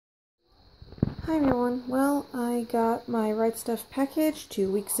Hi everyone. Well, I got my Right Stuf package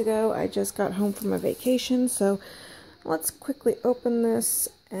 2 weeks ago. I just got home from a vacation, so let's quickly open this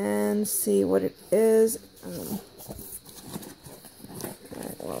and see what it is.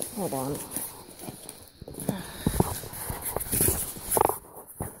 Well, hold on.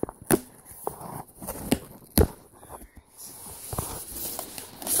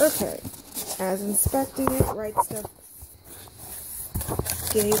 Okay, as inspecting it, Right Stuf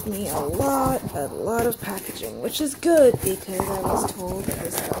gave me a lot of packaging, which is good because I was told that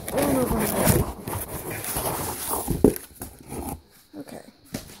this stuff over and over. Okay.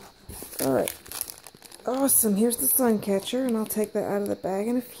 Alright. Awesome. Here's the sun catcher, and I'll take that out of the bag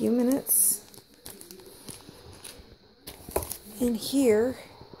in a few minutes. And here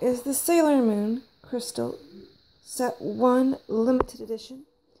is the Sailor Moon Crystal Set 1 Limited Edition.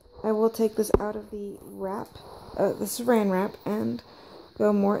 I will take this out of the wrap, the saran wrap, and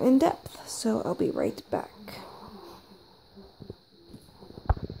go more in depth, so I'll be right back.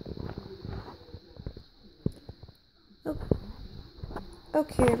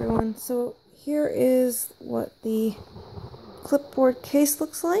 Okay everyone, so here is what the clipboard case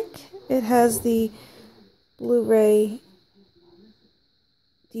looks like. It has the Blu-ray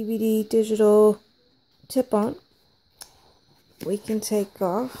DVD digital tip-on. We can take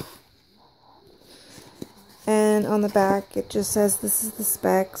off. And on the back, it just says this is the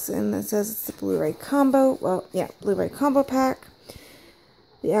specs, and it says it's the Blu-ray combo. Well, yeah, Blu-ray combo pack.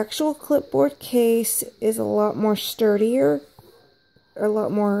 The actual clipboard case is a lot more sturdier, a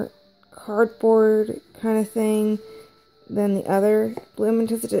lot more cardboard kind of thing than the other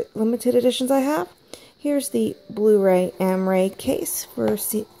limited editions I have. Here's the Blu-ray Am-Ray case for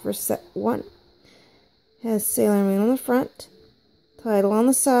set 1. It has Sailor Moon on the front, title on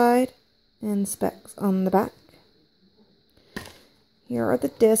the side, and specs on the back. Here are the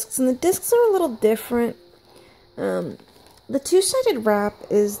discs, and the discs are a little different. The two-sided wrap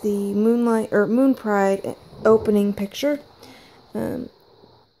is the Moon Pride opening picture.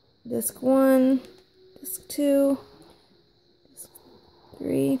 Disc 1, disc 2, disc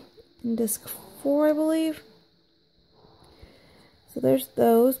 3, and disc 4, I believe. So there's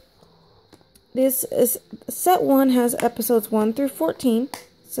those. This is set 1 has episodes 1 through 14.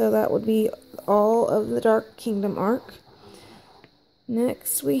 So that would be all of the Dark Kingdom arc.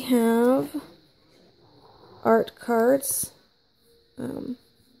 Next we have art cards. I'll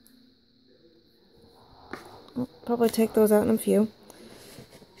probably take those out in a few.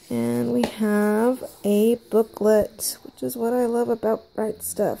 And we have a booklet, which is what I love about Right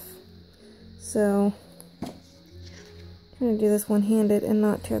Stuf. So, I'm going to do this one-handed and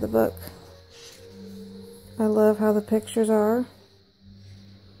not tear the book. I love how the pictures are.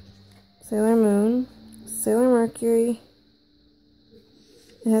 Sailor Moon, Sailor Mercury.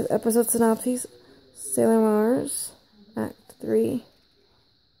 It has episode synopses. Sailor Mars, Act 3.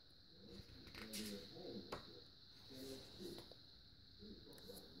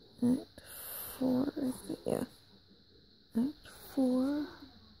 Act 4, I think, yeah. Act 4.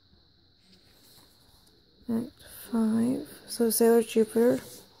 Act 5. So Sailor Jupiter.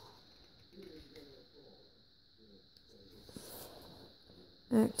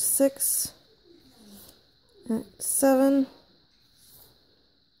 Act 6. Act 7.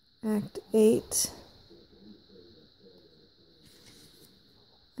 Act 8.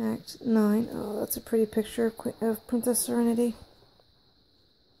 Act 9. Oh, that's a pretty picture of Princess Serenity.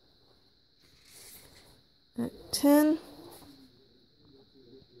 Act 10.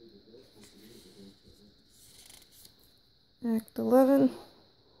 Act 11.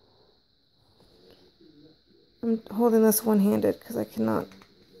 I'm holding this one-handed because I cannot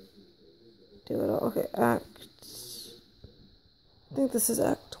do it all. Okay, I think this is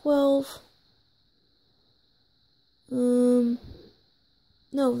Act 12.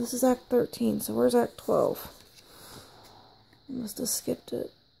 No, this is Act 13, so where's Act 12? I must have skipped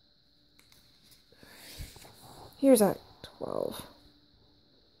it. Here's Act 12.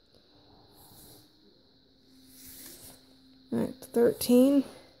 Act 13.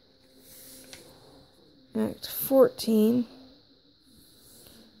 Act 14.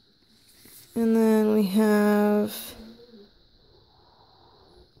 And then we have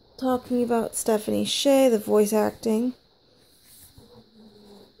talking about Stephanie Sheh, the voice acting.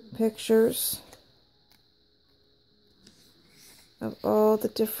 Pictures of all the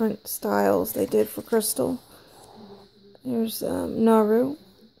different styles they did for Crystal. There's Naru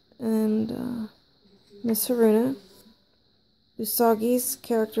and Miss Haruna. Usagi's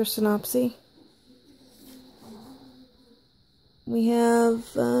character synopsis. We have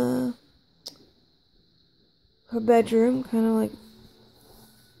her bedroom, kind of like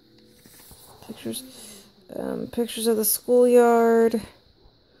pictures. Pictures of the schoolyard. A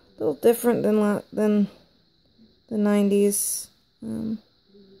little different than the 90s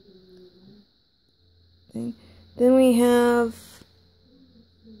thing. Then we have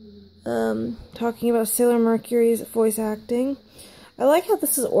talking about Sailor Mercury's voice acting. I like how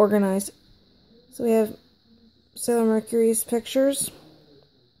this is organized. So we have Sailor Mercury's pictures.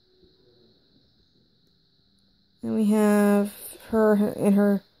 And we have her in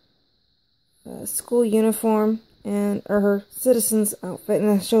her school uniform or her citizen's outfit,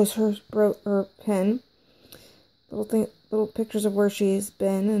 and it shows her pen. Little pictures of where she's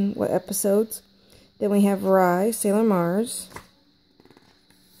been and what episodes. Then we have Rai, Sailor Mars.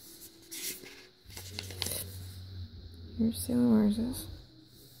 Here's Sailor Mars's.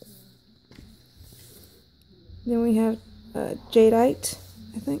 Then we have Jadeite,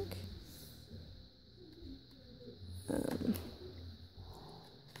 I think.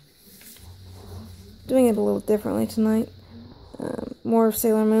 Doing it a little differently tonight. More of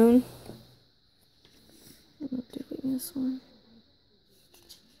Sailor Moon. I'm going to delete this one.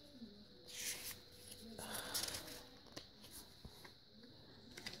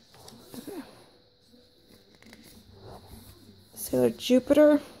 Okay. Sailor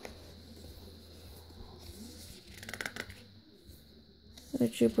Jupiter. Sailor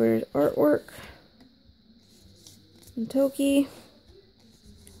Jupiter's artwork. And Toki.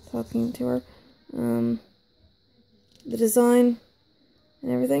 Talking to her. The design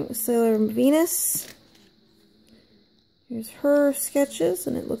and everything. Sailor Venus. Here's her sketches,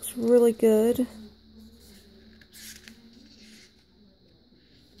 and it looks really good.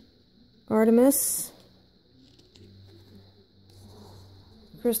 Artemis.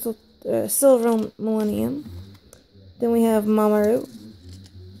 Crystal, Silver Millennium. Then we have Mamoru.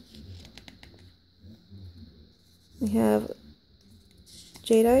 We have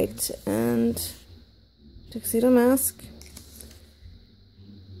Jadeite and Tuxedo Mask.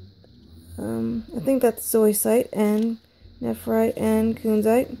 I think that's Zoisite and Nephrite and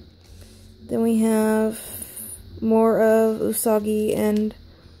Kunzite. Then we have more of Usagi, and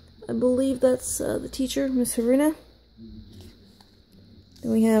I believe that's the teacher, Miss Haruna.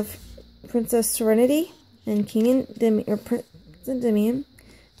 Then we have Princess Serenity and King Prince Endymion.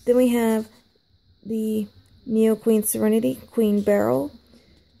 Then we have the Neo Queen Serenity, Queen Beryl.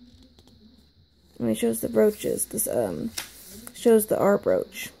 And it shows the brooches. This shows the R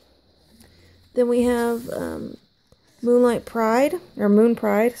brooch. Then we have Moonlight Pride, or Moon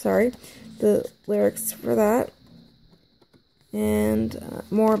Pride, sorry. The lyrics for that. And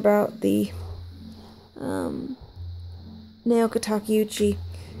more about the Naoki Takeuchi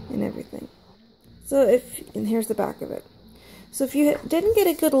and everything. So and here's the back of it. So if you didn't get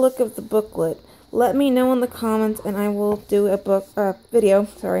a good look of the booklet, let me know in the comments, and I will do a video,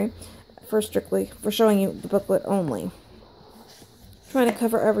 for showing you the booklet only. I'm trying to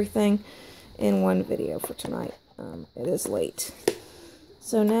cover everything in one video for tonight. It is late.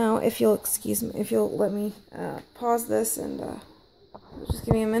 So now, if you'll excuse me, if you'll let me pause this and just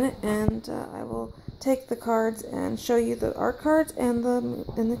give me a minute, and I will take the cards and show you the art cards and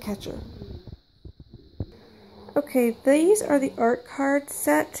the catcher. Okay, these are the art card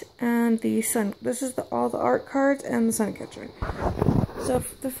set and the sun. This is all the art cards and the sun catcher. So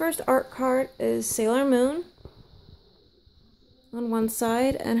the first art card is Sailor Moon on one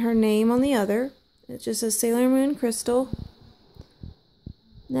side and her name on the other. It just says Sailor Moon Crystal.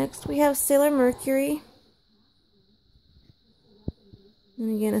 Next we have Sailor Mercury.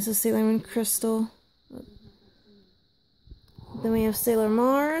 And again, this is Sailor Moon Crystal. Then we have Sailor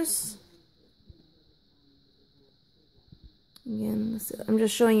Mars. Again, I'm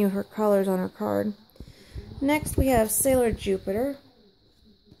just showing you her colors on her card. Next we have Sailor Jupiter.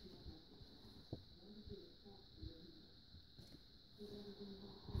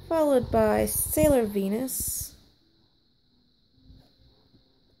 Followed by Sailor Venus.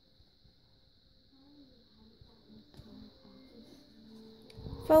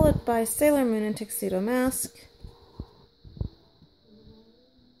 Followed by Sailor Moon and Tuxedo Mask.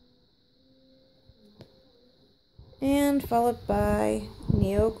 And followed by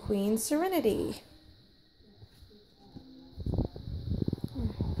Neo Queen Serenity.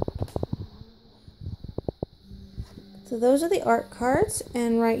 So those are the art cards,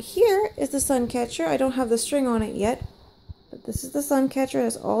 and right here is the sun catcher. I don't have the string on it yet, but this is the sun catcher. It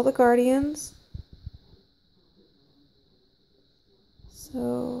has all the guardians.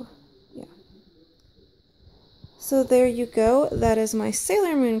 So, yeah. So there you go. That is my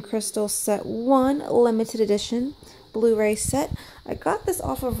Sailor Moon Crystal Set 1 limited edition Blu-ray set. I got this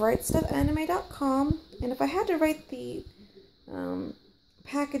off of WriteStuffAnime.com, and if I had to rate the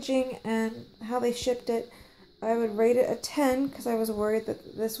packaging and how they shipped it, I would rate it a 10 because I was worried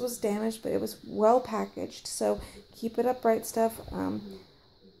that this was damaged, but it was well packaged. So keep it up, Bright Stuff.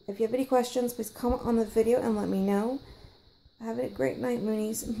 If you have any questions, please comment on the video and let me know. Have a great night,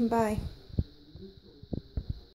 Moonies. Bye.